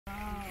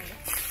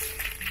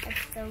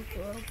That's so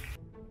cool.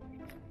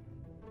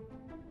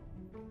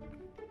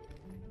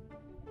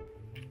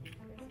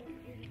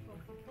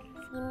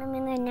 Seeing them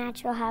in their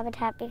natural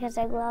habitat because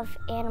I love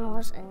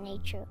animals and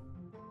nature.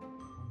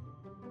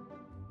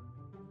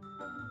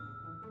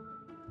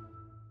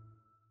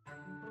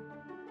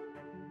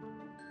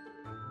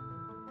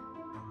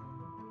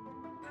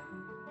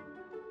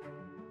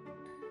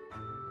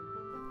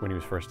 When he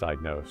was first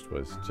diagnosed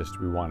was just,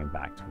 we want him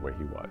back to where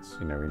he was,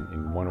 you know,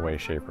 in one way,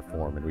 shape, or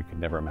form. And we could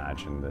never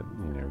imagine that,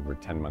 you know, we're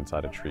 10 months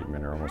out of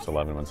treatment or almost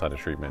 11 months out of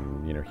treatment.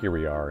 And, you know, here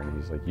we are, and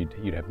he's like,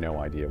 you'd have no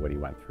idea what he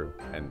went through.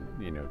 And,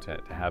 you know,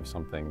 to have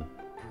something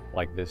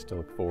like this to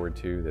look forward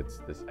to, that's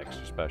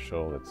extra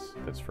special,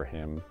 that's for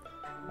him,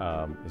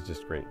 is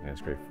just great. And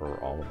it's great for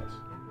all of us.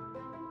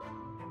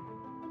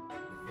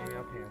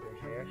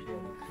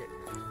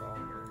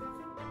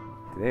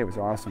 Today it was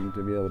awesome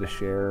to be able to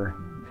share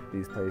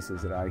these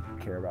places that I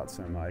care about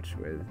so much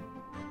with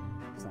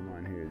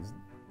someone who's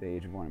the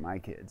age of one of my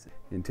kids.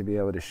 And to be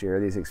able to share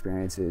these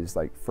experiences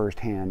like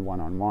firsthand,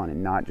 one-on-one,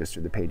 and not just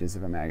through the pages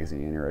of a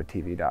magazine or a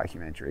TV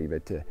documentary,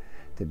 but to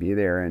be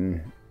there,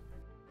 and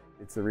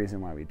it's the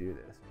reason why we do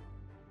this.